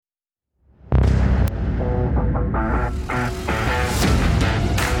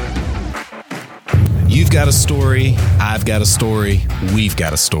got a story, I've got a story, we've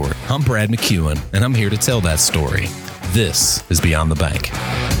got a story. I'm Brad McEwen, and I'm here to tell that story. This is Beyond the Bank.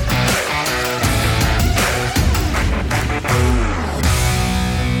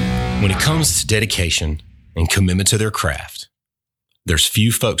 When it comes to dedication and commitment to their craft, there's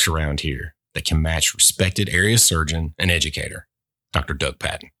few folks around here that can match respected area surgeon and educator, Dr. Doug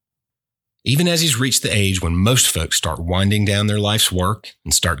Patton. Even as he's reached the age when most folks start winding down their life's work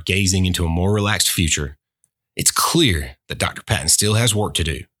and start gazing into a more relaxed future, it's clear that Dr. Patton still has work to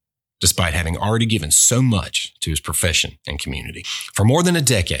do, despite having already given so much to his profession and community. For more than a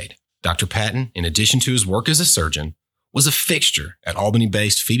decade, Dr. Patton, in addition to his work as a surgeon, was a fixture at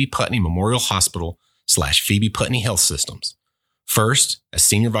Albany-based Phoebe Putney Memorial Hospital / Phoebe Putney Health Systems. First, as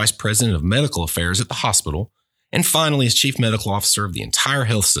Senior Vice President of Medical Affairs at the hospital, and finally as Chief Medical Officer of the entire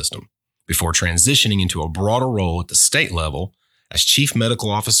health system, before transitioning into a broader role at the state level as Chief Medical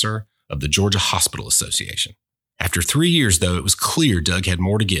Officer of the Georgia Hospital Association. After 3 years, though, it was clear Doug had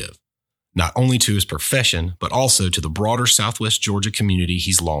more to give, not only to his profession, but also to the broader Southwest Georgia community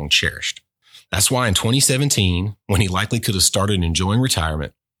he's long cherished. That's why in 2017, when he likely could have started enjoying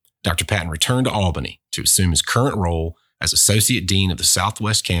retirement, Dr. Patton returned to Albany to assume his current role as Associate Dean of the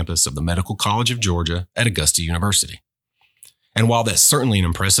Southwest Campus of the Medical College of Georgia at Augusta University. And while that's certainly an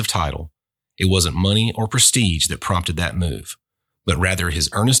impressive title, it wasn't money or prestige that prompted that move, but rather his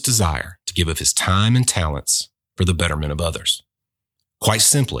earnest desire to give of his time and talents for the betterment of others. Quite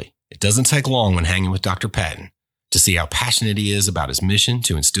simply, it doesn't take long when hanging with Dr. Patton to see how passionate he is about his mission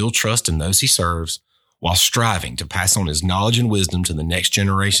to instill trust in those he serves while striving to pass on his knowledge and wisdom to the next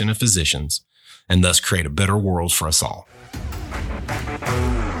generation of physicians and thus create a better world for us all.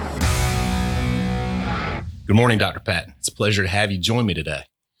 Good morning, Dr. Patton. It's a pleasure to have you join me today.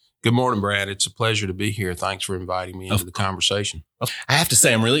 Good morning, Brad. It's a pleasure to be here. Thanks for inviting me into the conversation. I have to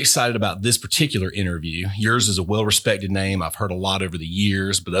say, I'm really excited about this particular interview. Yours is a well-respected name. I've heard a lot over the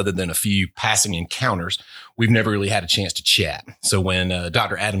years, but other than a few passing encounters, we've never really had a chance to chat. So when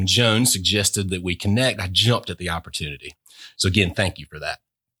Dr. Adam Jones suggested that we connect, I jumped at the opportunity. So again, thank you for that.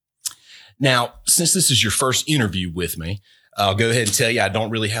 Now, since this is your first interview with me, I'll go ahead and tell you I don't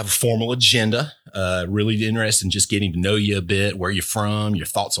really have a formal agenda. Really interested in just getting to know you a bit, where you're from, your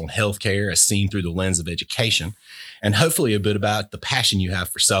thoughts on healthcare as seen through the lens of education, and hopefully a bit about the passion you have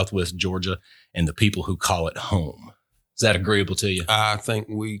for Southwest Georgia and the people who call it home. Is that agreeable to you? I think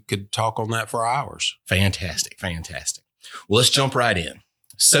we could talk on that for hours. Fantastic. Well, let's jump right in.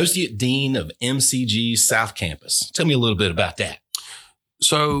 Associate Dean of MCG's South Campus. Tell me a little bit about that.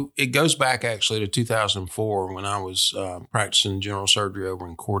 So it goes back actually to 2004 when I was practicing general surgery over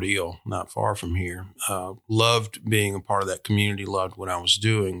in Cordele, not far from here. Loved being a part of that community, loved what I was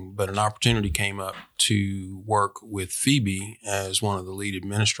doing, but an opportunity came up to work with Phoebe as one of the lead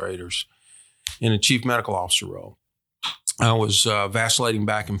administrators in a chief medical officer role. I was vacillating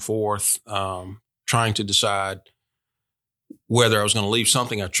back and forth, trying to decide whether I was going to leave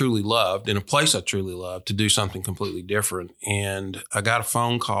something I truly loved in a place I truly loved to do something completely different. And I got a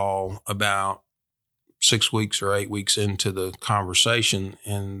phone call about 6 weeks or 8 weeks into the conversation,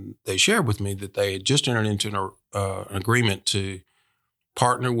 and they shared with me that they had just entered into an agreement to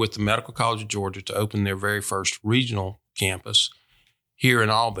partner with the Medical College of Georgia to open their very first regional campus here in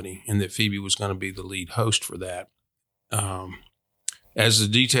Albany, and that Phoebe was going to be the lead host for that. As the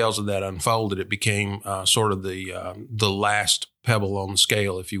details of that unfolded, it became sort of the last pebble on the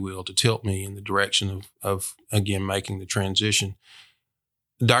scale, if you will, to tilt me in the direction of again, making the transition.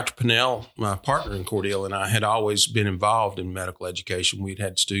 Dr. Pinnell, my partner in Cordele, and I had always been involved in medical education. We'd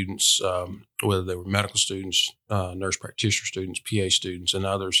had students, whether they were medical students, nurse practitioner students, PA students, and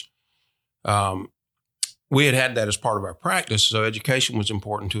others. We had that as part of our practice, so education was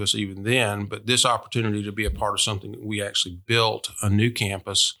important to us even then, but this opportunity to be a part of something that we actually built, a new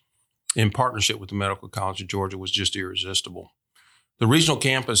campus, in partnership with the Medical College of Georgia, was just irresistible. The regional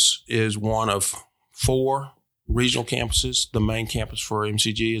campus is one of 4 regional campuses. The main campus for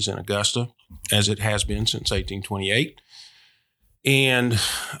MCG is in Augusta, as it has been since 1828. And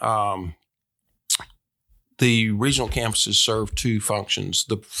the regional campuses serve 2 functions,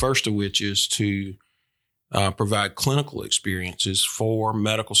 the first of which is to provide clinical experiences for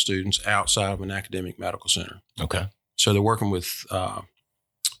medical students outside of an academic medical center. Okay. So they're working with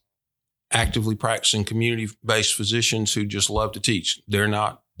actively practicing community-based physicians who just love to teach. They're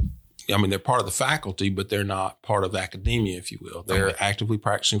not, they're part of the faculty, but they're not part of academia, if you will. They're actively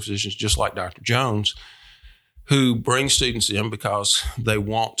practicing physicians just like Dr. Jones, who bring students in because they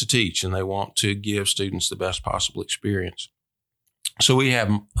want to teach and they want to give students the best possible experience. So we have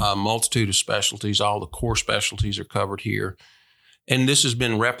a multitude of specialties. All the core specialties are covered here. And this has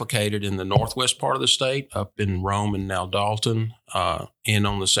been replicated in the northwest part of the state, up in Rome and now Dalton, and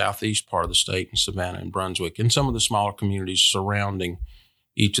on the southeast part of the state in Savannah and Brunswick, and some of the smaller communities surrounding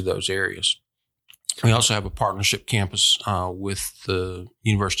each of those areas. We also have a partnership campus with the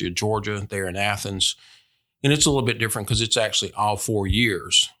University of Georgia there in Athens. And it's a little bit different because it's actually all 4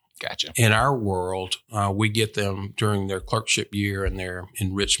 years. Gotcha. In our world, we get them during their clerkship year and their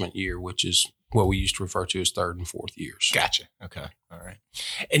enrichment year, which is what we used to refer to as third and fourth years. Gotcha. Okay. All right.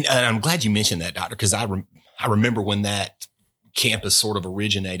 And I'm glad you mentioned that, Doctor, because I remember when that campus sort of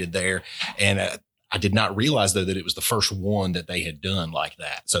originated there. And I did not realize, though, that it was the first one that they had done like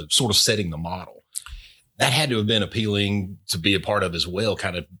that. So sort of setting the model. That had to have been appealing to be a part of as well,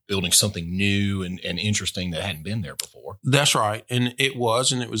 kind of building something new and interesting that hadn't been there before. That's right. And it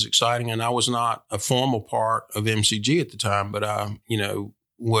was exciting. And I was not a formal part of MCG at the time, but I,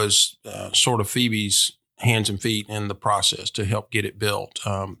 was sort of Phoebe's hands and feet in the process to help get it built.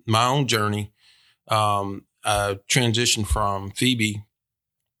 My own journey, I transitioned from Phoebe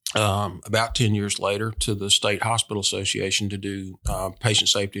about 10 years later to the State Hospital Association to do patient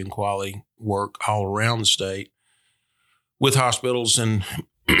safety and quality work all around the state with hospitals and,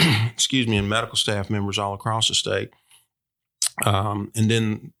 and medical staff members all across the state. And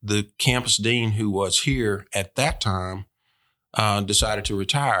then the campus dean who was here at that time decided to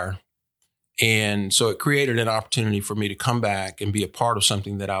retire. And so it created an opportunity for me to come back and be a part of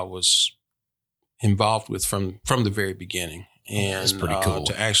something that I was involved with from the very beginning. And that's pretty cool.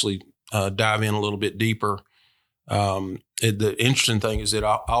 To actually dive in a little bit deeper. The interesting thing is that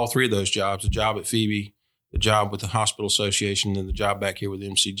all three of those jobs, the job at Phoebe, the job with the Hospital Association, and the job back here with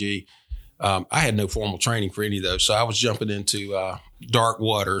MCG, I had no formal training for any of those. So I was jumping into dark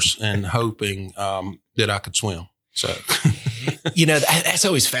waters and hoping that I could swim. So, that's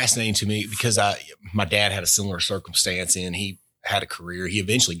always fascinating to me because my dad had a similar circumstance and he had a career. He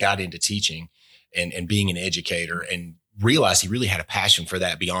eventually got into teaching and being an educator and realized he really had a passion for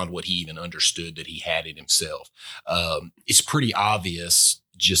that beyond what he even understood that he had in himself. It's pretty obvious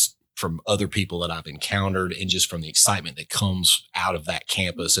just from other people that I've encountered and just from the excitement that comes out of that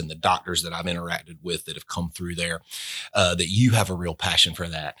campus and the doctors that I've interacted with that have come through there, that you have a real passion for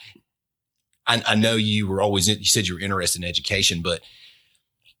that. I know you said you were interested in education, but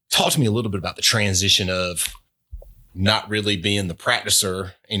talk to me a little bit about the transition of not really being the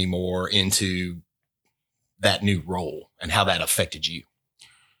practicer anymore into that new role and how that affected you.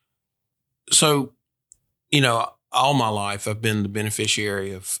 So, all my life I've been the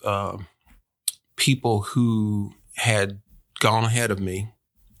beneficiary of people who had gone ahead of me,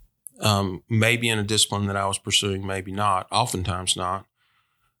 maybe in a discipline that I was pursuing, maybe not, oftentimes not,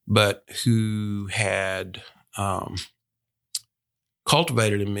 but who had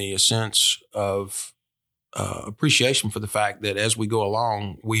cultivated in me a sense of appreciation for the fact that as we go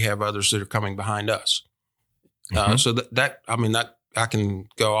along, we have others that are coming behind us. So that I can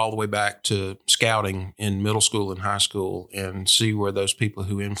go all the way back to scouting in middle school and high school and see where those people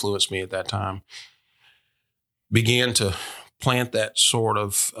who influenced me at that time began to plant that sort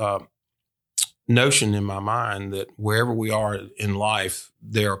of notion in my mind that wherever we are in life,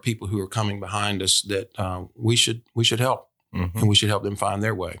 there are people who are coming behind us that we should help, and we should help them find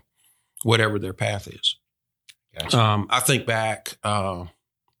their way, whatever their path is. Gotcha. I think back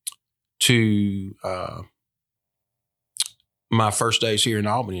to my first days here in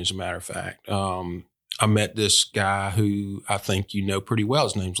Albany, as a matter of fact. I met this guy who I think pretty well.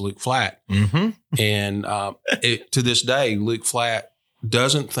 His name's Luke Flatt. Mm-hmm. And to this day, Luke Flatt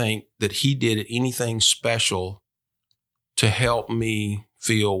doesn't think that he did anything special to help me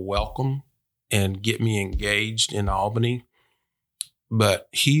feel welcome and get me engaged in Albany. But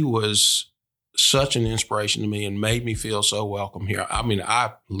he was such an inspiration to me and made me feel so welcome here.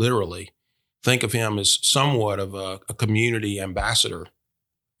 I literally think of him as somewhat of a community ambassador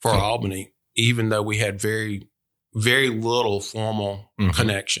for Albany, even though we had very, very little formal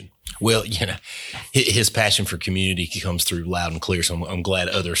connection. Well, his passion for community comes through loud and clear. So I'm glad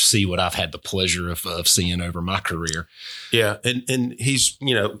others see what I've had the pleasure of seeing over my career. Yeah. And he's,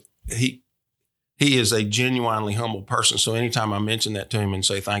 he is a genuinely humble person. So anytime I mention that to him and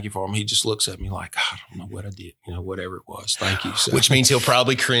say thank you for him, he just looks at me like, I don't know what I did, whatever it was. Thank you. So, which means he'll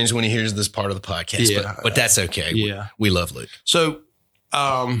probably cringe when he hears this part of the podcast, yeah, but that's okay. Yeah. We love Luke. So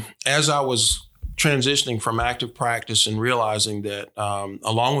as I was transitioning from active practice and realizing that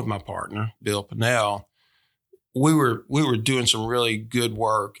along with my partner, Bill Pinnell, we were doing some really good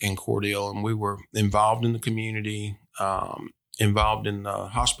work in Cordele, and we were involved in the community, involved in the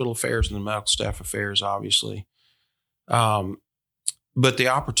hospital affairs and the medical staff affairs, obviously. But the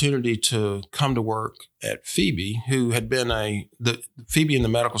opportunity to come to work at Phoebe, who had been Phoebe and the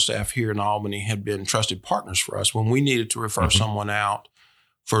medical staff here in Albany had been trusted partners for us when we needed to refer someone out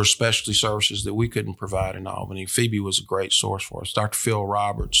for specialty services that we couldn't provide in Albany. Phoebe was a great source for us. Dr. Phil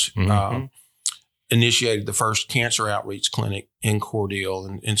Roberts initiated the first cancer outreach clinic in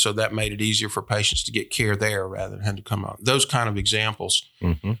Cordele. And so that made it easier for patients to get care there rather than having to come out. Those kind of examples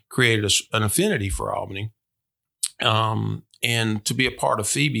created an affinity for Albany. And to be a part of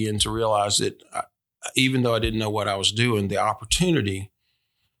Phoebe and to realize that even though I didn't know what I was doing, the opportunity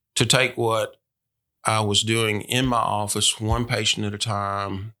to take what I was doing in my office, one patient at a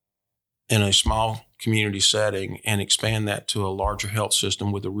time in a small community setting, and expand that to a larger health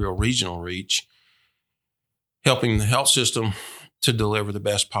system with a real regional reach, helping the health system to deliver the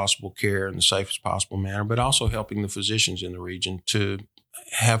best possible care in the safest possible manner, but also helping the physicians in the region to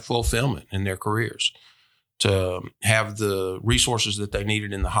have fulfillment in their careers, to have the resources that they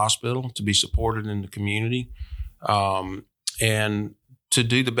needed in the hospital, to be supported in the community, and to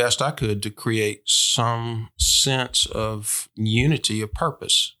do the best I could to create some sense of unity of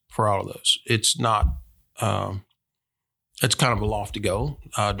purpose for all of those. It's not, it's kind of a lofty goal.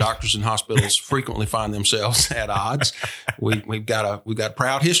 Doctors and hospitals frequently find themselves at odds. We've got a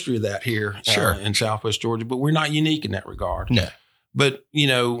proud history of that here in Southwest Georgia, but we're not unique in that regard. No. But,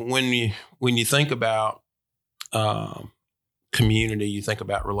 when you think about community, you think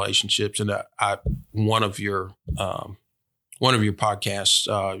about relationships, and one of your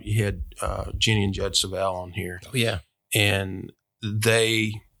podcasts, you had Jenny and Judd Savell on here. Oh yeah, and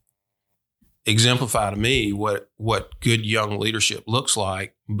they exemplify to me what good young leadership looks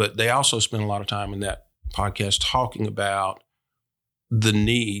like. But they also spend a lot of time in that podcast talking about the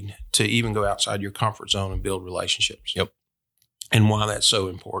need to even go outside your comfort zone and build relationships. Yep, and why that's so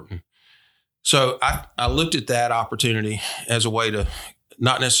important. So I looked at that opportunity as a way to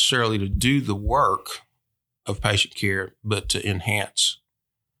not necessarily to do the work of patient care, but to enhance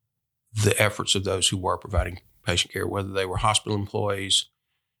the efforts of those who were providing patient care, whether they were hospital employees,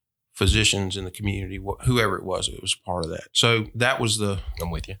 physicians in the community, whoever it was part of that. So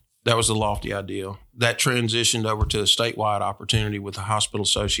I'm with you. That was the lofty ideal. That transitioned over to a statewide opportunity with the Hospital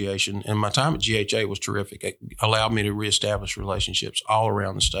Association. And my time at GHA was terrific. It allowed me to reestablish relationships all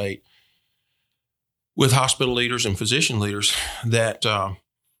around the state with hospital leaders and physician leaders that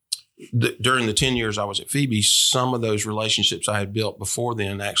during the 10 years I was at Phoebe, some of those relationships I had built before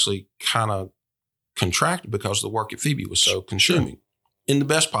then actually kind of contracted because the work at Phoebe was so consuming in the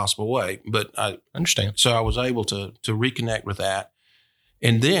best possible way. But I understand. So I was able to reconnect with that.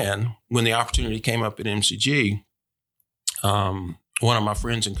 And then when the opportunity came up at MCG, one of my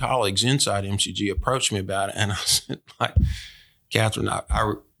friends and colleagues inside MCG approached me about it. And I said, Catherine,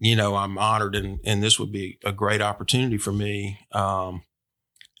 I'm honored and this would be a great opportunity for me.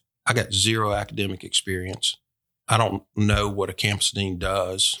 I got zero academic experience. I don't know what a campus dean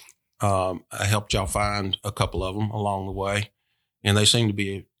does. I helped y'all find a couple of them along the way, and they seem to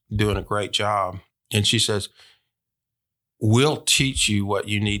be doing a great job. And she says, we'll teach you what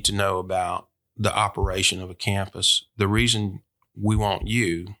you need to know about the operation of a campus. The reason we want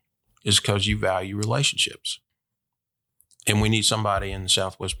you is because you value relationships. And we need somebody in the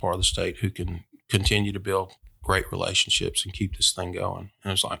southwest part of the state who can continue to build great relationships and keep this thing going.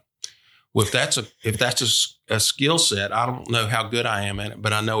 And it's like, well, if that's a skill set, I don't know how good I am at it,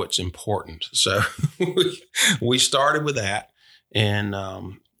 but I know it's important. So we started with that. And,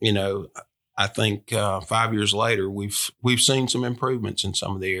 I think 5 years later, we've seen some improvements in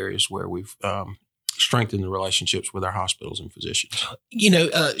some of the areas where we've strengthen the relationships with our hospitals and physicians.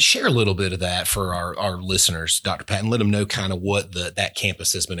 Share a little bit of that for our listeners, Dr. Patton. Let them know kind of what that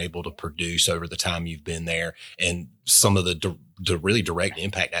campus has been able to produce over the time you've been there and some of the really direct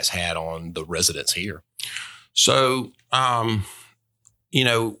impact that's had on the residents here. So,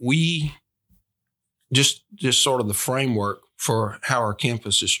 we just sort of the framework for how our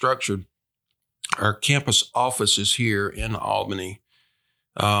campus is structured. Our campus office is here in Albany.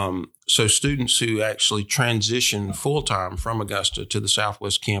 So students who actually transition full-time from Augusta to the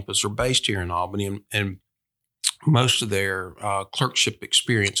Southwest campus are based here in Albany, and most of their clerkship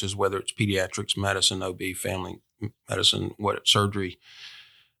experiences, whether it's pediatrics, medicine, OB, family medicine, surgery,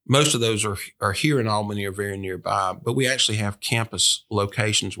 most of those are here in Albany or very nearby. But we actually have campus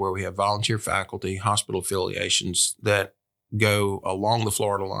locations where we have volunteer faculty, hospital affiliations that go along the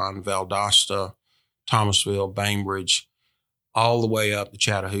Florida line, Valdosta, Thomasville, Bainbridge, all the way up to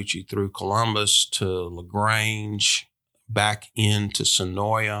Chattahoochee through Columbus to LaGrange, back into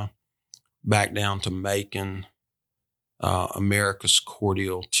Sonoya, back down to Macon, Americus,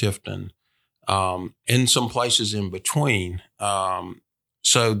 Cordele, Tifton. and some places in between.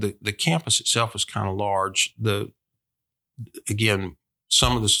 So the campus itself is kind of large. Again,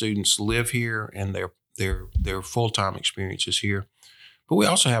 some of the students live here and their full-time experience is here. But we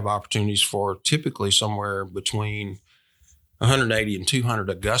also have opportunities for typically somewhere between 180 and 200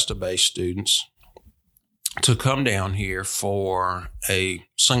 Augusta-based students to come down here for a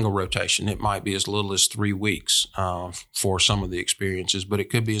single rotation. It might be as little as 3 weeks for some of the experiences, but it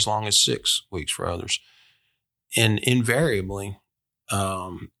could be as long as 6 weeks for others. And invariably,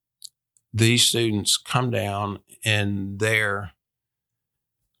 these students come down and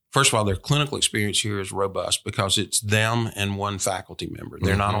first of all, their clinical experience here is robust because it's them and one faculty member.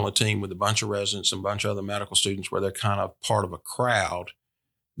 They're not on a team with a bunch of residents and a bunch of other medical students where they're kind of part of a crowd.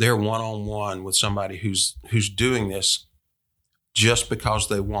 They're one-on-one with somebody who's doing this just because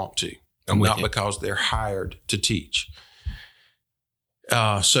they want to, not because they're hired to teach.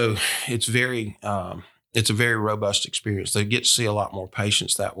 So it's a very robust experience. They get to see a lot more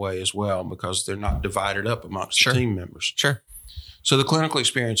patients that way as well because they're not divided up amongst the team members. Sure. So the clinical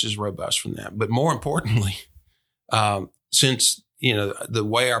experience is robust from that. But more importantly, since the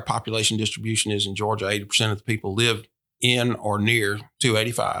way our population distribution is in Georgia, 80% of the people live in or near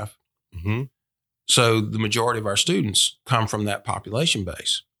 285. Mm-hmm. So the majority of our students come from that population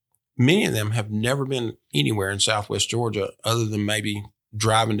base. Many of them have never been anywhere in Southwest Georgia other than maybe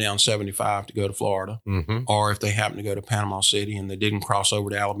driving down 75 to go to Florida, or if they happen to go to Panama City and they didn't cross over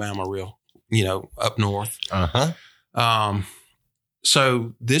to Alabama up north.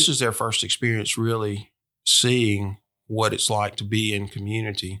 So this is their first experience really seeing what it's like to be in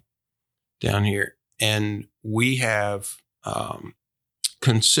community down here. And we have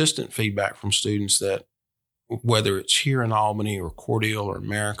consistent feedback from students that whether it's here in Albany or Cordele or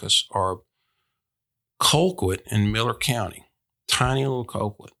Maracus or Colquitt in Miller County, tiny little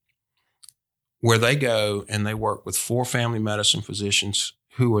Colquitt, where they go and they work with 4 family medicine physicians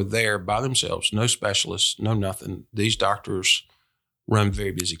who are there by themselves, no specialists, no nothing. These doctors run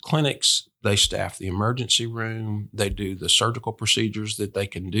very busy clinics. They staff the emergency room. They do the surgical procedures that they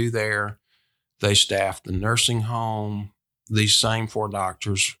can do there. They staff the nursing home. These same 4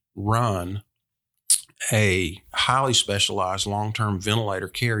 doctors run a highly specialized long-term ventilator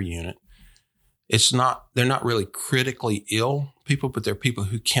care unit. They're not really critically ill people, but they're people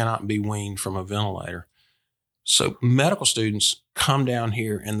who cannot be weaned from a ventilator. So medical students come down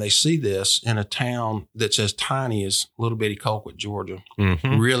here and they see this in a town that's as tiny as little bitty Colquitt, Georgia,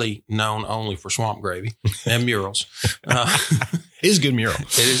 really known only for swamp gravy and murals. It is a good mural.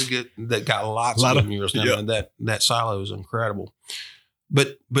 It is good. That got lots of murals down there. That silo is incredible.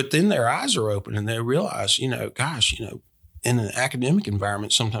 But then their eyes are open and they realize, in an academic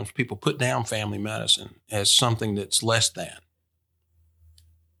environment, sometimes people put down family medicine as something that's less than.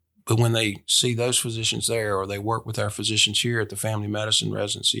 But when they see those physicians there, or they work with our physicians here at the family medicine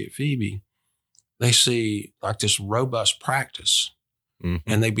residency at Phoebe, they see like this robust practice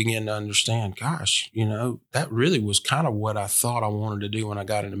and they begin to understand, gosh, that really was kind of what I thought I wanted to do when I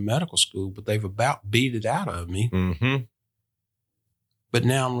got into medical school, but they've about beat it out of me. But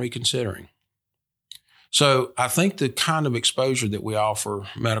now I'm reconsidering. So I think the kind of exposure that we offer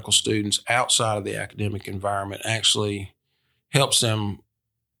medical students outside of the academic environment actually helps them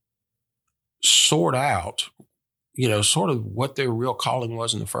sort out, sort of what their real calling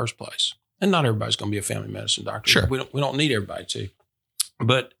was in the first place. And not everybody's going to be a family medicine doctor. Sure. We don't need everybody to.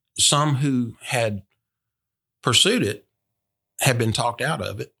 But some who had pursued it have been talked out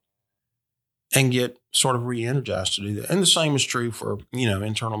of it and get sort of re-energized to do that. And the same is true for,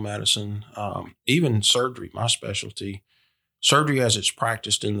 internal medicine, even surgery, my specialty. Surgery as it's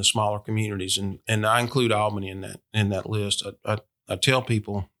practiced in the smaller communities. And I include Albany in that list. I tell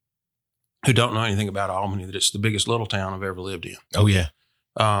people who don't know anything about Albany that it's the biggest little town I've ever lived in. Oh, yeah.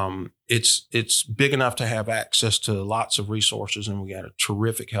 It's big enough to have access to lots of resources, and we got a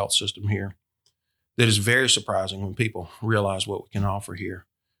terrific health system here that is very surprising when people realize what we can offer here.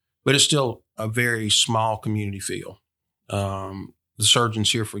 But it's still a very small community feel. The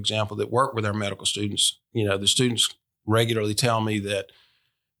surgeons here, for example, that work with our medical students, the students regularly tell me that,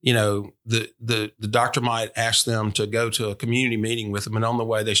 the doctor might ask them to go to a community meeting with them, and on the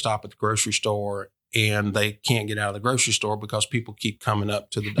way they stop at the grocery store and they can't get out of the grocery store because people keep coming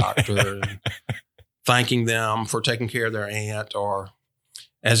up to the doctor and thanking them for taking care of their aunt, or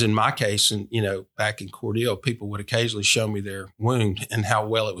as in my case, and back in Cordele, people would occasionally show me their wound and how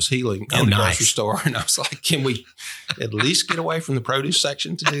well it was healing in the grocery store. And I was like, can we at least get away from the produce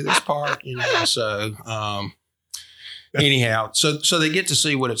section to do this part? So anyhow, so they get to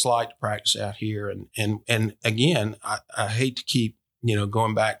see what it's like to practice out here. And again, I hate to keep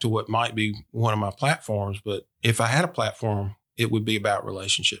going back to what might be one of my platforms, but if I had a platform, it would be about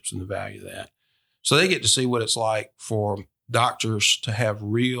relationships and the value of that. So they get to see what it's like for doctors to have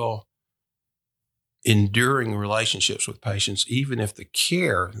real enduring relationships with patients, even if the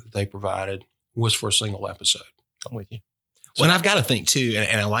care that they provided was for a single episode. I'm with you. Well, and I've got to think too,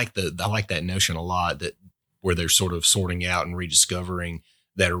 and I like that notion a lot, that where they're sort of sorting out and rediscovering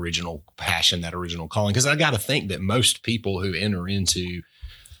that original passion, that original calling. Because I got to think that most people who enter into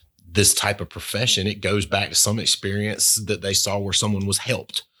this type of profession, it goes back to some experience that they saw where someone was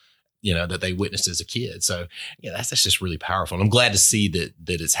helped, that they witnessed as a kid. So yeah, that's just really powerful. And I'm glad to see that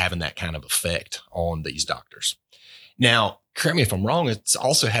it's having that kind of effect on these doctors. Now, correct me if I'm wrong, it's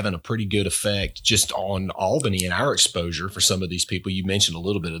also having a pretty good effect just on Albany and our exposure for some of these people. You mentioned a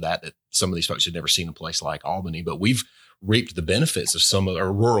little bit of that some of these folks had never seen a place like Albany, but we've reaped the benefits of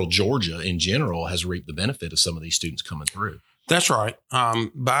or rural Georgia in general has reaped the benefit of some of these students coming through. That's right.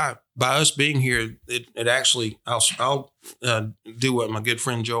 By us being here, it actually, I'll do what my good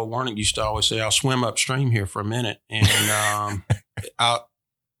friend Joel Warnick used to always say, I'll swim upstream here for a minute. And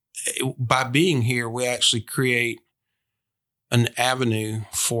by being here, we actually create an avenue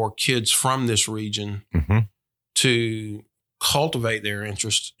for kids from this region to cultivate their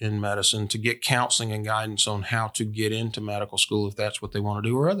interest in medicine, to get counseling and guidance on how to get into medical school if that's what they want to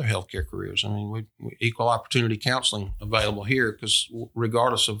do, or other healthcare careers. I mean, we equal opportunity counseling available here, because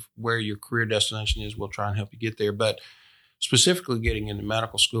regardless of where your career destination is, we'll try and help you get there. But specifically getting into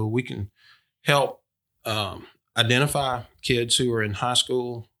medical school, we can help identify kids who are in high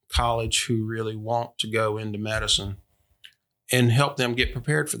school, college, who really want to go into medicine, and help them get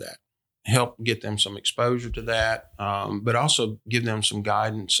prepared for that, help get them some exposure to that, but also give them some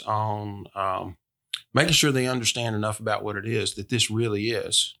guidance on making sure they understand enough about what it is, that this really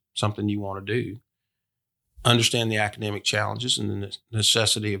is something you want to do, understand the academic challenges and the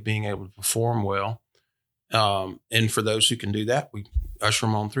necessity of being able to perform well. And for those who can do that, we usher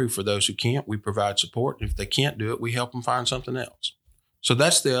them on through. For those who can't, we provide support. And if they can't do it, we help them find something else. So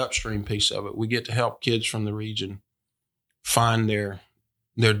that's the upstream piece of it. We get to help kids from the region find their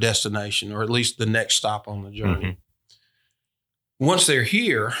destination, or at least the next stop on the journey. Once they're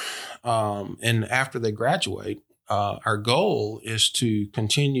here, and after they graduate, our goal is to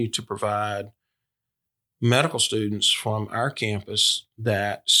continue to provide medical students from our campus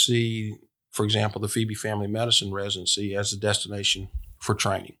that see, for example, the Phoebe Family Medicine residency as a destination for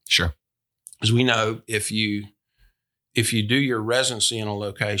training. Sure. As we know, if you do your residency in a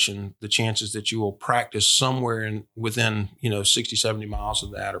location, the chances that you will practice somewhere within 60, 70 miles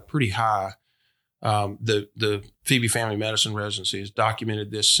of that are pretty high. The Phoebe Family Medicine residency has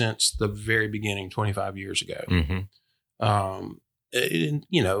documented this since the very beginning, 25 years ago. And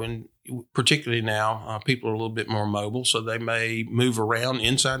particularly now, people are a little bit more mobile, so they may move around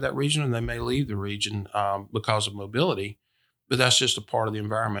inside that region, and they may leave the region because of mobility, but that's just a part of the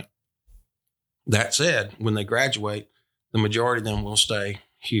environment. That said, when they graduate, the majority of them will stay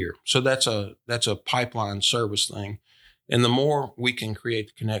here. So that's a pipeline service thing. And the more we can create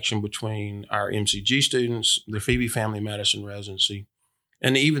the connection between our MCG students, the Phoebe Family Medicine residency,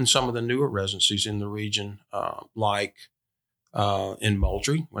 and even some of the newer residencies in the region, like in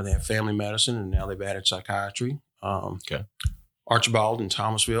Moultrie, where they have family medicine, and now they've added psychiatry. Archibald in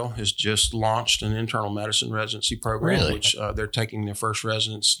Thomasville has just launched an internal medicine residency program, which they're taking their first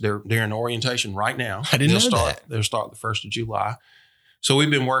residents. They're in orientation right now. I didn't know that. They'll start the 1st of July. So we've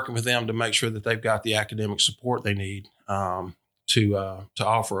been working with them to make sure that they've got the academic support they need to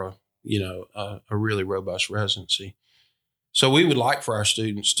offer a really robust residency. So we would like for our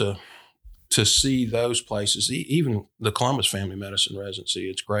students to see those places, even the Columbus Family Medicine residency.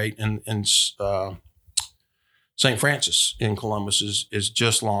 It's great, and St. Francis in Columbus is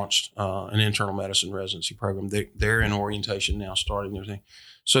just launched an internal medicine residency program. They're in orientation now, starting their thing.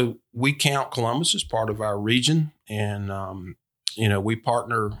 So we count Columbus as part of our region, and we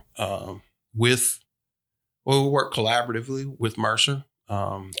partner we work collaboratively with Mercer.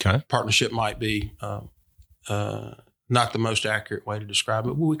 Partnership might be not the most accurate way to describe it,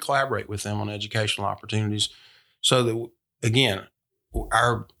 but we collaborate with them on educational opportunities, so that again,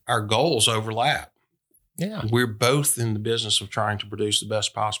 our goals overlap. Yeah. We're both in the business of trying to produce the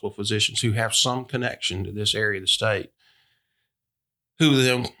best possible physicians who have some connection to this area of the state, who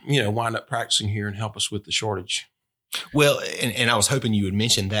then, wind up practicing here and help us with the shortage. Well, and I was hoping you would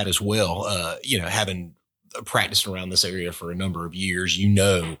mention that as well. Having practiced around this area for a number of years,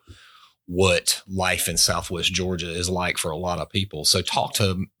 what life in Southwest Georgia is like for a lot of people. So talk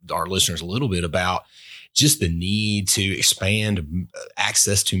to our listeners a little bit about just the need to expand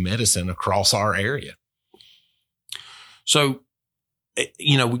access to medicine across our area. So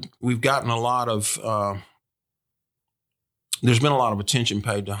we've gotten a lot of, there's been a lot of attention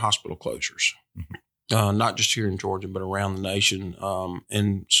paid to hospital closures, not just here in Georgia, but around the nation,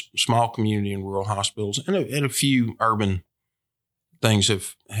 in small community and rural hospitals, and a few urban things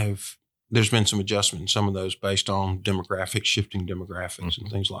have there's been some adjustment in some of those based on shifting demographics and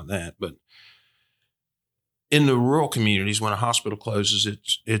things like that. But in the rural communities, when a hospital closes,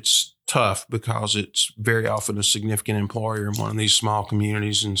 it's tough because it's very often a significant employer in one of these small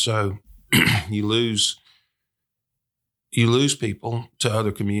communities. And so you lose people to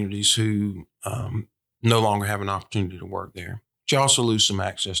other communities who no longer have an opportunity to work there. But you also lose some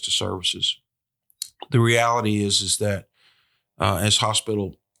access to services. The reality is that as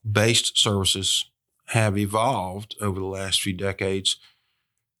hospital-based services have evolved over the last few decades,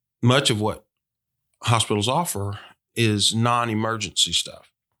 much of what hospitals offer is non-emergency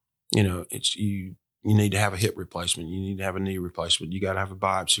stuff. It's you need to have a hip replacement, you need to have a knee replacement, you got to have a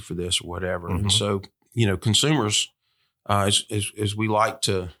biopsy for this or whatever. Mm-hmm. And so, consumers, as we like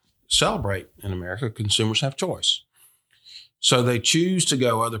to celebrate in America, consumers have choice. So they choose to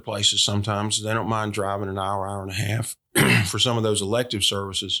go other places sometimes. They don't mind driving an hour and a half for some of those elective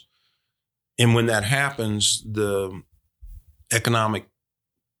services. And when that happens, the economic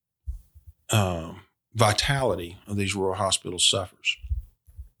vitality of these rural hospitals suffers.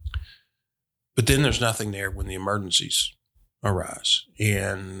 But then there's nothing there when the emergencies arise,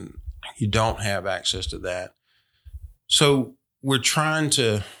 and you don't have access to that. So we're trying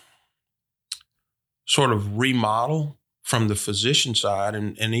to sort of remodel from the physician side,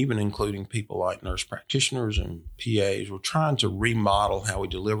 and even including people like nurse practitioners and PAs. We're trying to remodel how we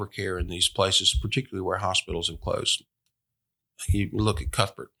deliver care in these places, particularly where hospitals have closed. You look at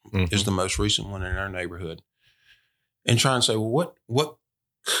Cuthbert is the most recent one in our neighborhood, and try and say, well, what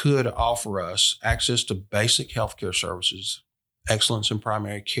could offer us access to basic healthcare services, excellence in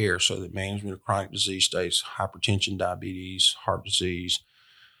primary care, so that management of chronic disease states, hypertension, diabetes, heart disease,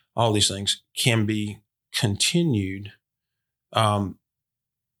 all these things can be continued.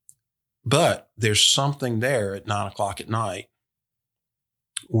 But there's something there at 9:00 at night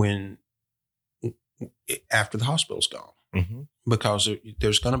after the hospital's gone, because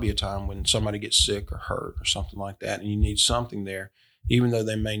there's going to be a time when somebody gets sick or hurt or something like that, and you need something there, even though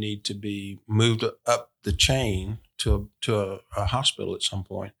they may need to be moved up the chain to a hospital at some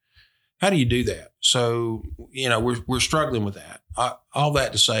point. How do you do that? So, we're struggling with that. All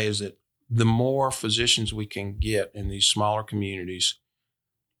that to say is that the more physicians we can get in these smaller communities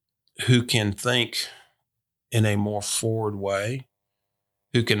who can think in a more forward way,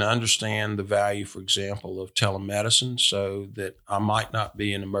 who can understand the value, for example, of telemedicine, so that I might not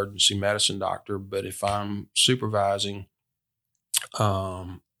be an emergency medicine doctor, but if I'm supervising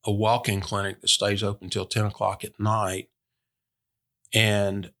a walk-in clinic that stays open until 10:00 at night,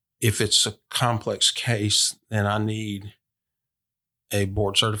 and if it's a complex case, then I need a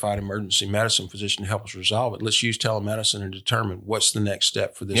board-certified emergency medicine physician to help us resolve it. Let's use telemedicine and determine what's the next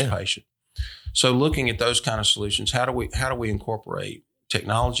step for this patient. So looking at those kind of solutions, how do we incorporate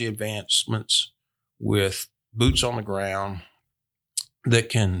technology advancements with boots on the ground that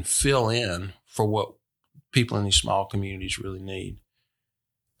can fill in for what people in these small communities really need?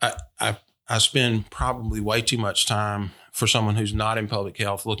 I spend probably way too much time, for someone who's not in public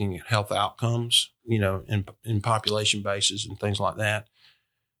health, looking at health outcomes, in population bases and things like that.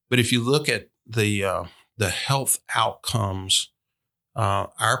 But if you look at the health outcomes,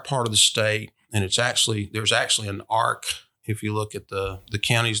 our part of the state, and there's actually an arc. If you look at the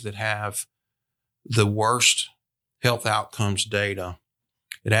counties that have the worst health outcomes data,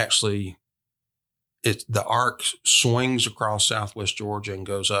 the arc swings across Southwest Georgia and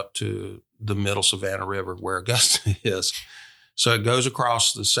goes up to the middle Savannah River where Augusta is. So it goes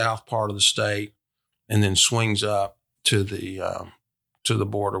across the south part of the state and then swings up to the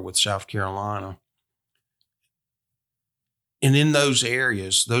border with South Carolina. And in those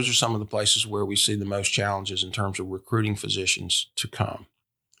areas, those are some of the places where we see the most challenges in terms of recruiting physicians to come.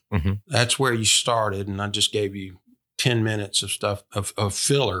 Mm-hmm. That's where you started, and I just gave you 10 minutes of stuff of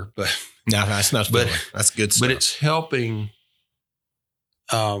filler, but no, that's not filler. That's good stuff. But it's helping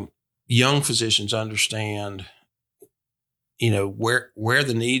young physicians understand, where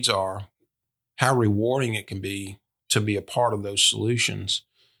the needs are, how rewarding it can be to be a part of those solutions,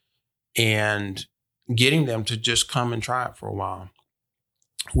 and getting them to just come and try it for a while.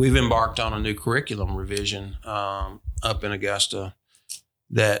 We've embarked on a new curriculum revision up in Augusta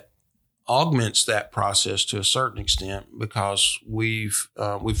that augments that process to a certain extent, because we've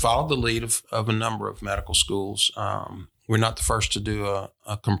followed the lead of a number of medical schools. We're not the first to do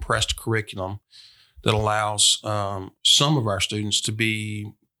a compressed curriculum that allows some of our students to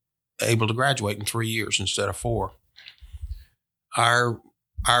be able to graduate in 3 years instead of 4. Our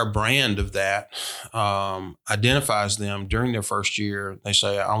brand of that identifies them during their first year. They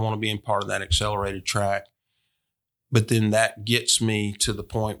say, I want to be in part of that accelerated track. But then that gets me to the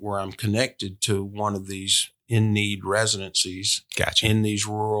point where I'm connected to one of these in-need residencies in these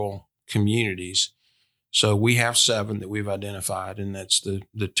rural communities. So we have 7 that we've identified, and that's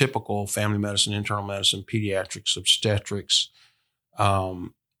the typical family medicine, internal medicine, pediatrics, obstetrics.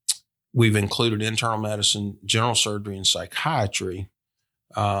 We've included internal medicine, general surgery, and psychiatry.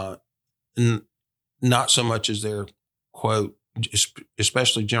 Not so much as their, quote,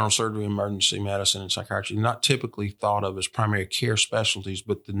 especially general surgery, emergency medicine, and psychiatry, not typically thought of as primary care specialties,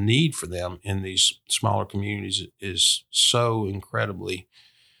 but the need for them in these smaller communities is so incredibly,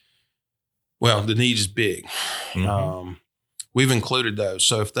 well, the need is big. Mm-hmm. We've included those.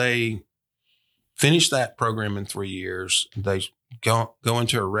 So if they finish that program in 3 years, they go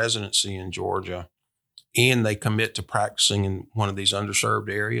into a residency in Georgia, and they commit to practicing in one of these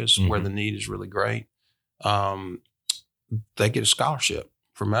underserved areas mm-hmm. where the need is really great. They get a scholarship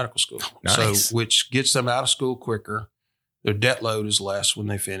for medical school. Nice. So, which gets them out of school quicker. Their debt load is less when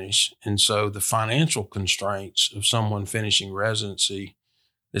they finish. And so the financial constraints of someone finishing residency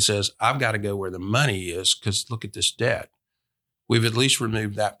that says, I've got to go where the money is because look at this debt. We've at least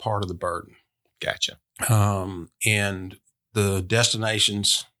removed that part of the burden. Gotcha. And the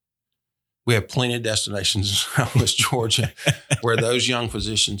destinations, we have plenty of destinations in Southwest Georgia where those young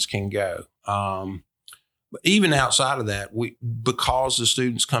physicians can go. But even outside of that, because the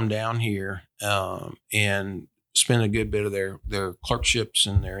students come down here and spend a good bit of their clerkships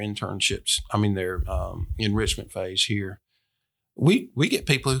and their internships, their enrichment phase here, we get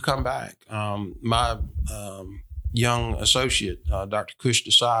people who come back. My young associate, Dr. Kush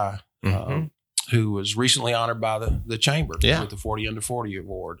Desai, mm-hmm. Who was recently honored by the Chamber with the 40 Under 40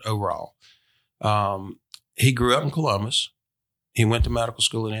 award overall. He grew up in Columbus. He went to medical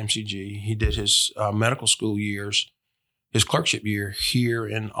school at MCG. He did his medical school years, his clerkship year here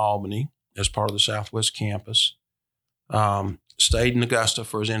in Albany as part of the Southwest campus. Stayed in Augusta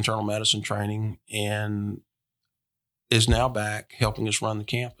for his internal medicine training and is now back helping us run the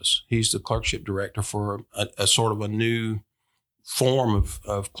campus. He's the clerkship director for a sort of a new form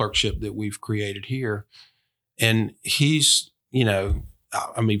of clerkship that we've created here. And he's,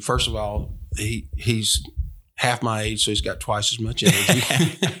 first of all, he's half my age, so he's got twice as much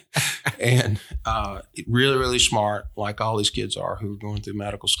energy. And really, really smart, like all these kids are who are going through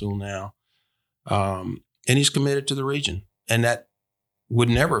medical school now. And he's committed to the region. And that would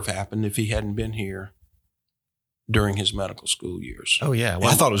never have happened if he hadn't been here during his medical school years. Oh, yeah. Well,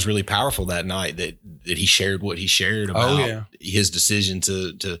 I thought it was really powerful that night that he shared what he shared about his decision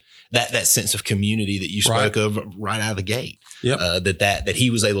to that sense of community that you spoke of right out of the gate. Yep. That he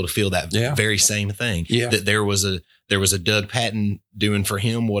was able to feel that very same thing. Yeah. That there was a Doug Patton doing for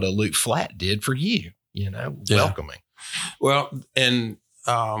him what a Luke Flatt did for you, welcoming. Well, and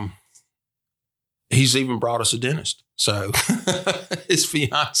he's even brought us a dentist. So his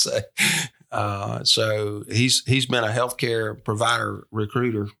fiance. So he's been a healthcare provider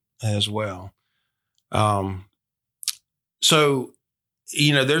recruiter as well. So,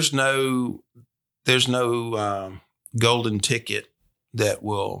 there's no golden ticket that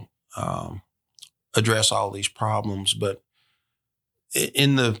will address all these problems. But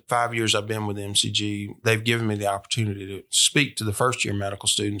in the 5 years I've been with MCG, they've given me the opportunity to speak to the first year medical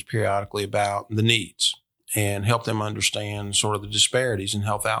students periodically about the needs and help them understand sort of the disparities in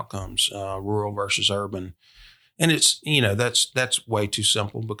health outcomes, rural versus urban. And it's, that's way too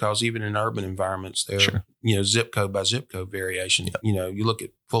simple because even in urban environments, there are, zip code by zip code variation. Yep. You look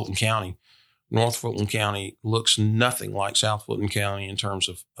at Fulton County, North Fulton County looks nothing like South Fulton County in terms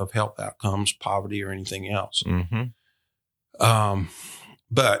of health outcomes, poverty, or anything else. Mm-hmm.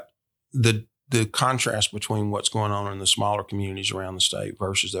 But the contrast between what's going on in the smaller communities around the state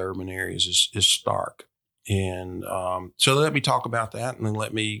versus the urban areas is stark. And so let me talk about that, and then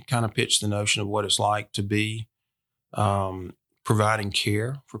let me kind of pitch the notion of what it's like to be providing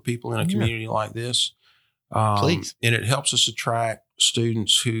care for people in a community like this. Please. And it helps us attract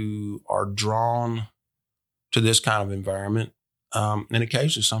students who are drawn to this kind of environment, and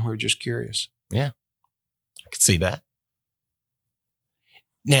occasionally some who are just curious. Yeah, I could see that.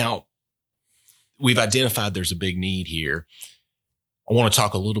 Now, we've identified there's a big need here. I want to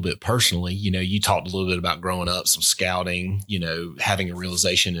talk a little bit personally. You talked a little bit about growing up, some scouting, having a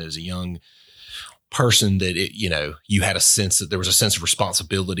realization as a young person that you had a sense that there was a sense of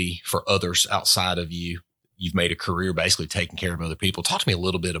responsibility for others outside of you. You've made a career basically taking care of other people. Talk to me a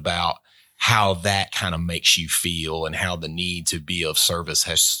little bit about how that kind of makes you feel and how the need to be of service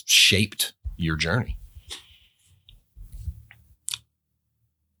has shaped your journey.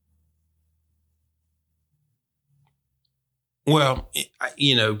 Well,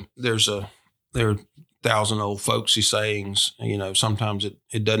 there are 1,000 old folksy sayings. Sometimes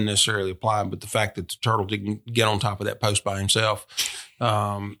it doesn't necessarily apply, but the fact that the turtle didn't get on top of that post by himself,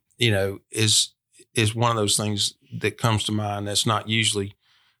 is one of those things that comes to mind. That's not usually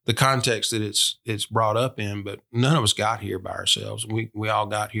the context that it's brought up in, but none of us got here by ourselves. We all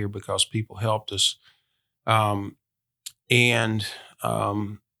got here because people helped us.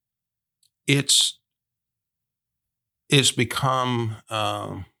 It's become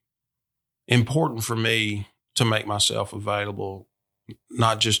important for me to make myself available,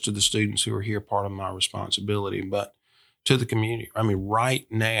 not just to the students who are here, part of my responsibility, but to the community. I mean, right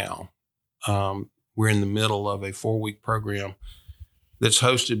now, we're in the middle of a 4-week program that's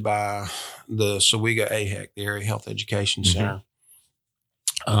hosted by the Sewega AHEC, the Area Health Education Center,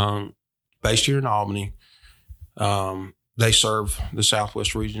 based here in Albany. They serve the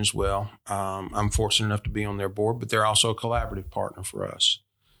Southwest region as well. I'm fortunate enough to be on their board, but they're also a collaborative partner for us.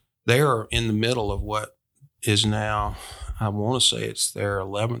 They are in the middle of what is now, I want to say it's their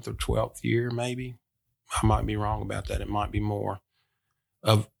 11th or 12th year, maybe. I might be wrong about that. It might be more,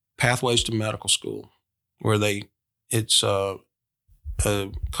 of Pathways to Medical School, where it's a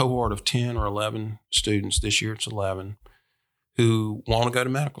cohort of 10 or 11 students. This year it's 11 who want to go to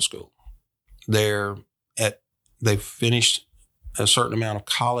medical school. They've finished a certain amount of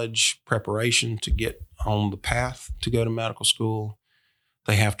college preparation to get on the path to go to medical school.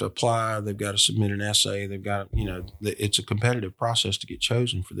 They have to apply. They've got to submit an essay. They've got, it's a competitive process to get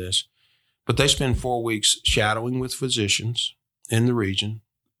chosen for this. But they spend 4 weeks shadowing with physicians in the region,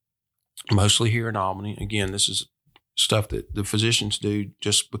 mostly here in Albany. Again, this is stuff that the physicians do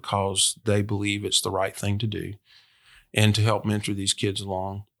just because they believe it's the right thing to do and to help mentor these kids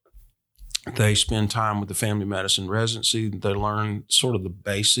along. They spend time with the family medicine residency. They learn sort of the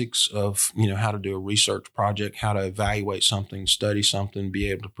basics of, how to do a research project, how to evaluate something, study something, be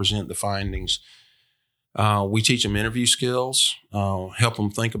able to present the findings. We teach them interview skills, help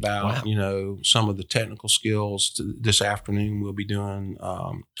them think about, some of the technical skills. This afternoon, we'll be doing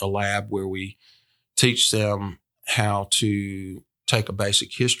a lab where we teach them how to take a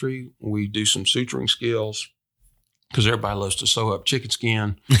basic history. We do some suturing skills, because everybody loves to sew up chicken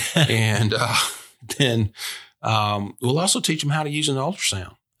skin. And then we'll also teach them how to use an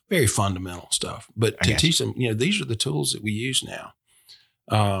ultrasound. Very fundamental stuff. But to teach them, these are the tools that we use now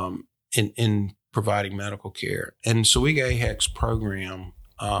in providing medical care. And Sewega AHEC's program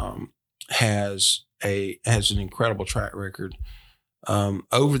has an incredible track record.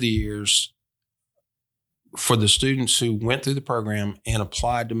 Over the years, for the students who went through the program and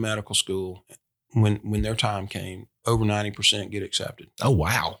applied to medical school, when their time came, over 90% get accepted. Oh,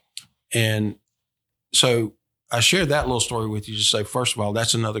 wow. And so I shared that little story with you to say, first of all,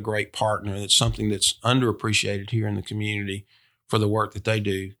 that's another great partner. It's something that's underappreciated here in the community for the work that they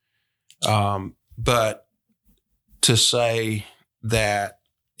do. But to say that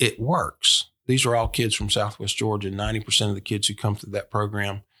it works, these are all kids from Southwest Georgia, 90% of the kids who come through that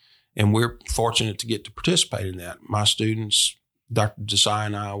program. And we're fortunate to get to participate in that. My students, Dr. Desai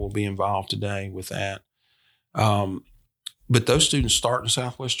and I will be involved today with that. But those students start in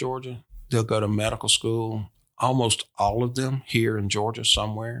Southwest Georgia. They'll go to medical school, almost all of them here in Georgia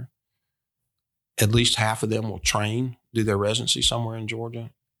somewhere. At least half of them will do their residency somewhere in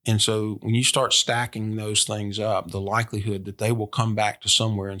Georgia. And so when you start stacking those things up, the likelihood that they will come back to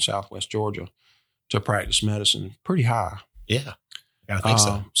somewhere in Southwest Georgia to practice medicine is pretty high. Yeah, I think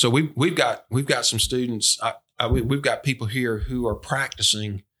so. So we've got some students. We've got people here who are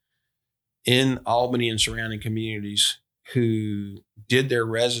practicing in Albany and surrounding communities who did their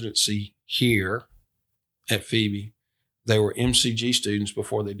residency here at Phoebe. They were MCG students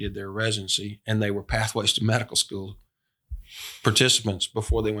before they did their residency, and they were Pathways to Medical School participants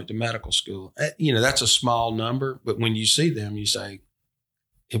before they went to medical school. That's a small number, but when you see them, you say,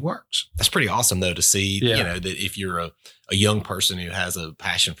 it works. That's pretty awesome, though, to see, that if you're a young person who has a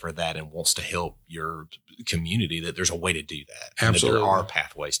passion for that and wants to help your community, that there's a way to do that. Absolutely. And that there are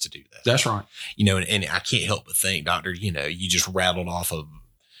pathways to do that. That's right. And I can't help but think, Doctor, you just rattled off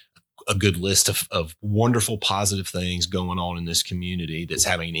a good list of wonderful, positive things going on in this community that's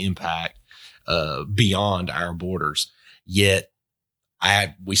having an impact beyond our borders. Yet,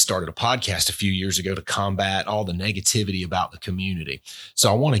 we started a podcast a few years ago to combat all the negativity about the community. So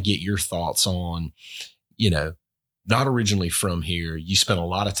I want to get your thoughts on, not originally from here. You spent a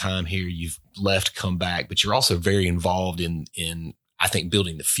lot of time here. You've left, come back, but you're also very involved in I think,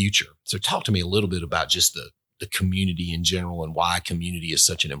 building the future. So talk to me a little bit about just the community in general and why community is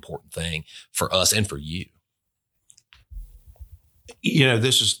such an important thing for us and for you.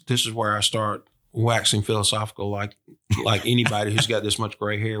 This is where I start waxing philosophical, like anybody who's got this much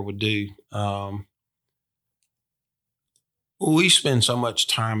gray hair would do. We spend so much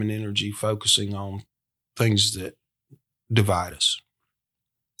time and energy focusing on things that divide us.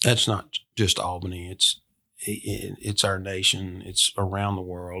 That's not just Albany. It's our nation. It's around the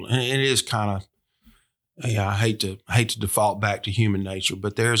world, and it is kind of. I hate to default back to human nature,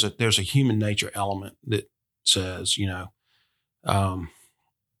 but there's a human nature element that says,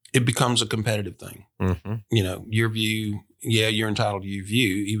 it becomes a competitive thing. Mm-hmm. Your view, you're entitled to your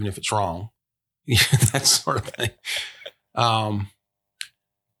view, even if it's wrong. That sort of thing.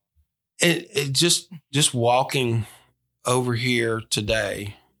 It just walking over here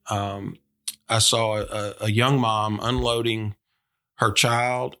today, I saw a young mom unloading her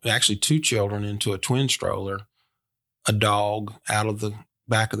child, actually 2 children, into a twin stroller, a dog out of the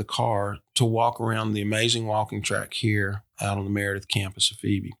back of the car to walk around the amazing walking track here out on the Meredith campus of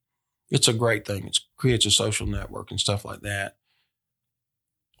Phoebe. It's a great thing. It creates a social network and stuff like that.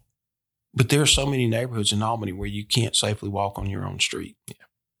 But there are so many neighborhoods in Albany where you can't safely walk on your own street.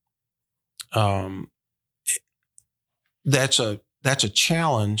 Yeah. That's a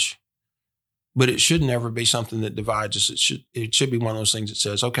challenge, but it should never be something that divides us. It should be one of those things that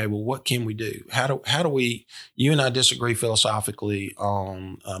says, okay, well, what can we do? How do we, you and I disagree philosophically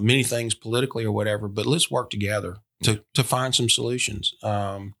on many things politically or whatever, but let's work together to find some solutions.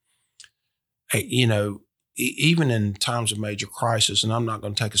 Even in times of major crisis, and I'm not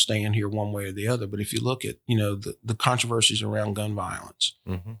going to take a stand here one way or the other, but if you look at, the controversies around gun violence,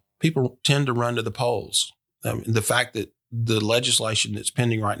 mm-hmm. people tend to run to the polls. The fact that the legislation that's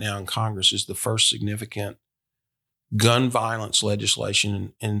pending right now in Congress is the first significant gun violence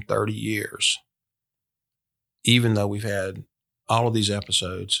legislation in 30 years, even though we've had all of these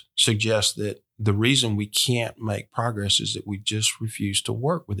episodes, suggests that the reason we can't make progress is that we just refuse to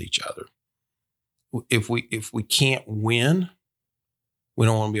work with each other. If we can't win, we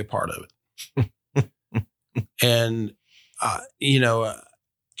don't want to be a part of it. And,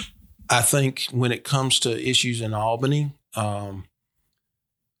 I think when it comes to issues in Albany,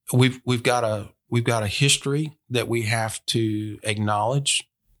 we've got a history that we have to acknowledge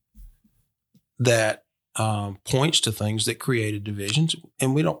that points to things that created divisions,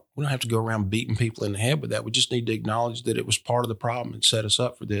 and we don't have to go around beating people in the head with that. We just need to acknowledge that it was part of the problem and set us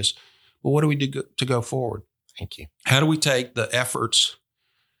up for this. But what do we do to go forward? Thank you. How do we take the efforts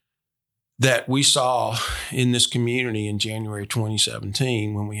that we saw in this community in January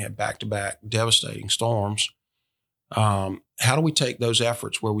 2017 when we had back-to-back devastating storms? How do we take those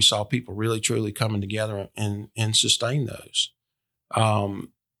efforts where we saw people really, truly coming together and sustain those?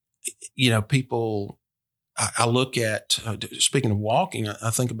 People, I look at, speaking of walking, I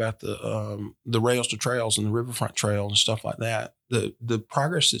think about the Rails to Trails and the Riverfront Trail and stuff like that. The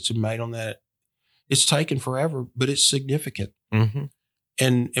progress that's been made on that, it's taken forever, but it's significant. Mm-hmm.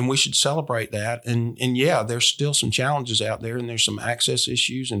 And we should celebrate that. And yeah, there's still some challenges out there, and there's some access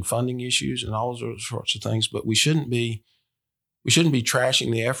issues and funding issues and all those sorts of things, but we shouldn't be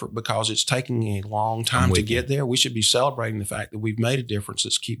trashing the effort because it's taking a long time to get there. We should be celebrating the fact that we've made a difference.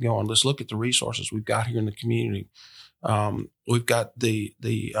 Let's keep going. Let's look at the resources we've got here in the community. We've got the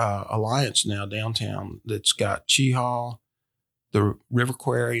Alliance now downtown that's got Chi Hall, the River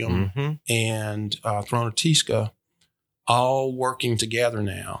Aquarium, mm-hmm. and Thronatisca all working together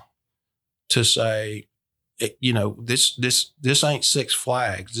now to say, this ain't Six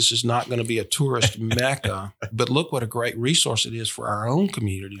Flags. This is not going to be a tourist mecca, but look what a great resource it is for our own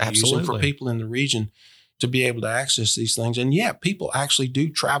community to use and for people in the region to be able to access these things. And yeah, people actually do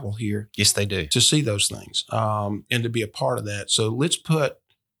travel here. Yes, they do. To see those things and to be a part of that. So let's put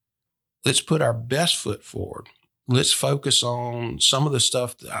our best foot forward. Let's focus on some of the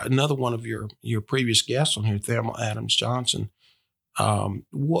stuff. Another one of your previous guests on here, Thelma Adams Johnson.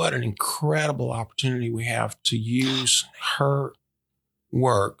 What an incredible opportunity we have to use her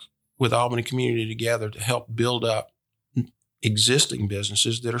work with Albany Community together to help build up existing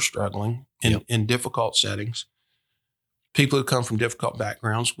businesses that are struggling in difficult settings. People who come from difficult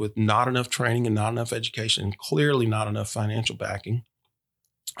backgrounds with not enough training and not enough education and clearly not enough financial backing.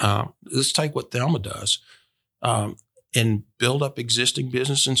 Let's take what Thelma does. And build up existing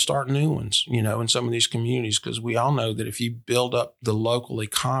business and start new ones, in some of these communities, because we all know that if you build up the local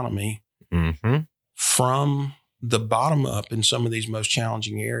economy mm-hmm. from the bottom up in some of these most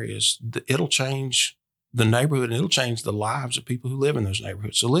challenging areas, it'll change the neighborhood and it'll change the lives of people who live in those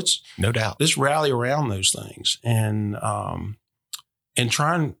neighborhoods. So let's rally around those things. And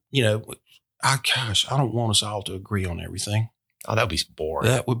trying, I don't want us all to agree on everything. Oh, that would be boring.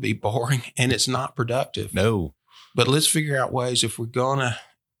 That would be boring, and it's not productive. No. But let's figure out ways, if we're gonna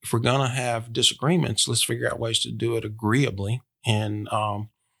have disagreements, let's figure out ways to do it agreeably and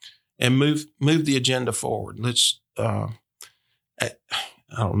move the agenda forward. Let's I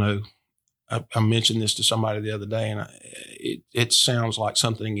don't know. I mentioned this to somebody the other day, and it sounds like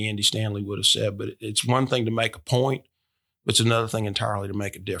something Andy Stanley would have said, but it's one thing to make a point, but it's another thing entirely to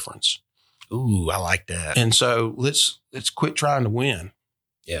make a difference. Ooh, I like that. And so let's quit trying to win.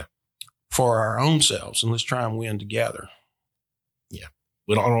 Yeah. For our own selves, and let's try and win together. Yeah.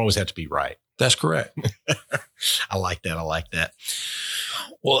 We don't always have to be right. That's correct. I like that.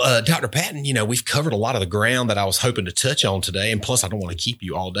 Well, Dr. Patton, we've covered a lot of the ground that I was hoping to touch on today. And plus, I don't want to keep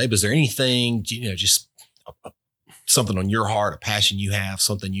you all day. But is there anything, just something on your heart, a passion you have,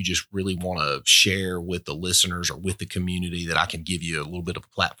 something you just really want to share with the listeners or with the community that I can give you a little bit of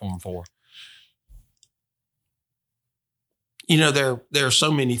a platform for? There are so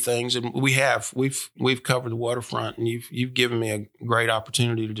many things, and we've covered the waterfront, and you've given me a great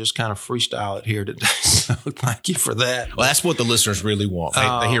opportunity to just kind of freestyle it here today. So thank you for that. Well, that's what the listeners really want.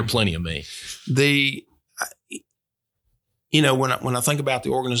 They hear plenty of me. When I think about the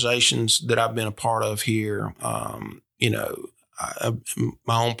organizations that I've been a part of here,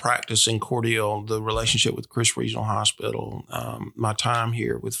 my own practice in Cordele, the relationship with Chris Regional Hospital, my time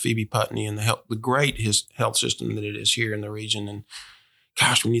here with Phoebe Putney and the great health system that it is here in the region. And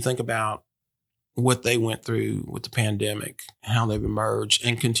gosh, when you think about what they went through with the pandemic, how they've emerged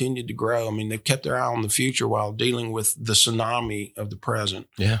and continued to grow. I mean, they've kept their eye on the future while dealing with the tsunami of the present.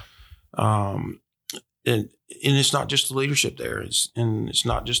 Yeah. And it's not just the leadership there, and it's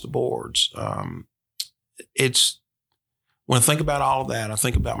not just the boards. When I think about all of that, I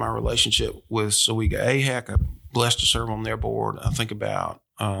think about my relationship with Sowega AHEC. I'm blessed to serve on their board. I think about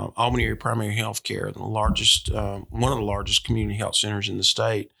Albany Area Primary Health Care, one of the largest community health centers in the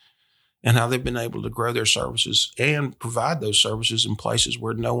state, and how they've been able to grow their services and provide those services in places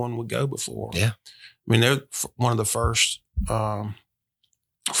where no one would go before. Yeah. I mean, they're one of the first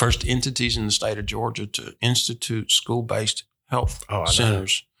entities in the state of Georgia to institute school-based health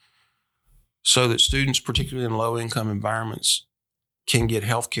centers, so that students, particularly in low-income environments, can get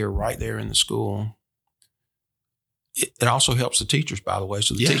health care right there in the school. It also helps the teachers, by the way,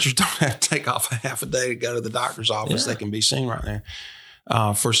 so the teachers don't have to take off a half a day to go to the doctor's office. Yeah. They can be seen right there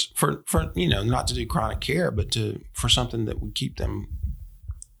for not to do chronic care, but for something that would keep them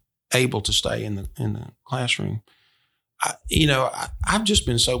able to stay in the classroom. I've just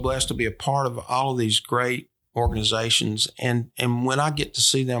been so blessed to be a part of all of these great organizations, and when I get to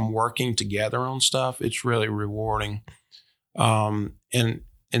see them working together on stuff, it's really rewarding.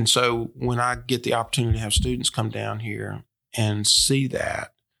 And so when I get the opportunity to have students come down here and see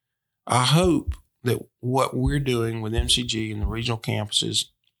that, I hope that what we're doing with MCG and the regional campuses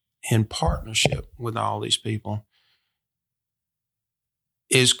in partnership with all these people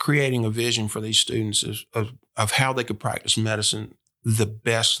is creating a vision for these students of how they could practice medicine the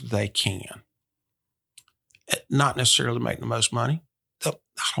best they can. Not necessarily to make the most money. I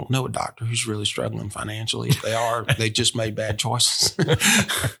don't know a doctor who's really struggling financially. If they are, they just made bad choices.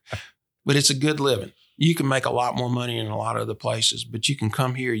 But it's a good living. You can make a lot more money in a lot of other places, but you can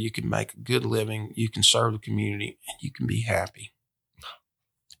come here, you can make a good living, you can serve the community, and you can be happy.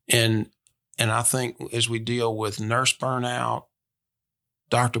 And I think as we deal with nurse burnout,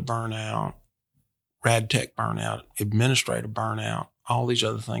 doctor burnout, rad tech burnout, administrator burnout, all these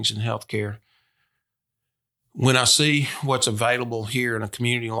other things in healthcare, when I see what's available here in a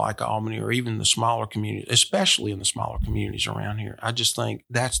community like Albany, or even the smaller communities, especially in the smaller communities around here, I just think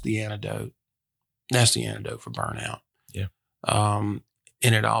that's the antidote. That's the antidote for burnout. Yeah. And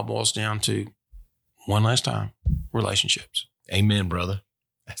it all boils down to, one last time, relationships. Amen, brother.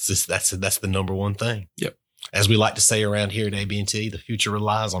 That's the number one thing. Yep. As we like to say around here at AB&T, the future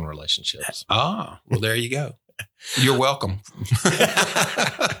relies on relationships. Well, there you go. You're welcome.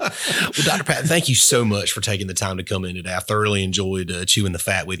 Well, Dr. Patton, thank you so much for taking the time to come in today. I thoroughly enjoyed chewing the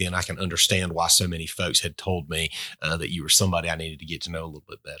fat with you, and I can understand why so many folks had told me that you were somebody I needed to get to know a little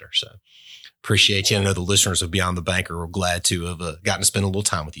bit better. So appreciate you. I know the listeners of Beyond the Banker are glad to have gotten to spend a little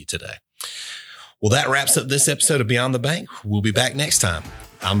time with you today. Well, that wraps up this episode of Beyond the Bank. We'll be back next time.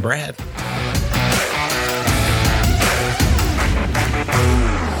 I'm Brad.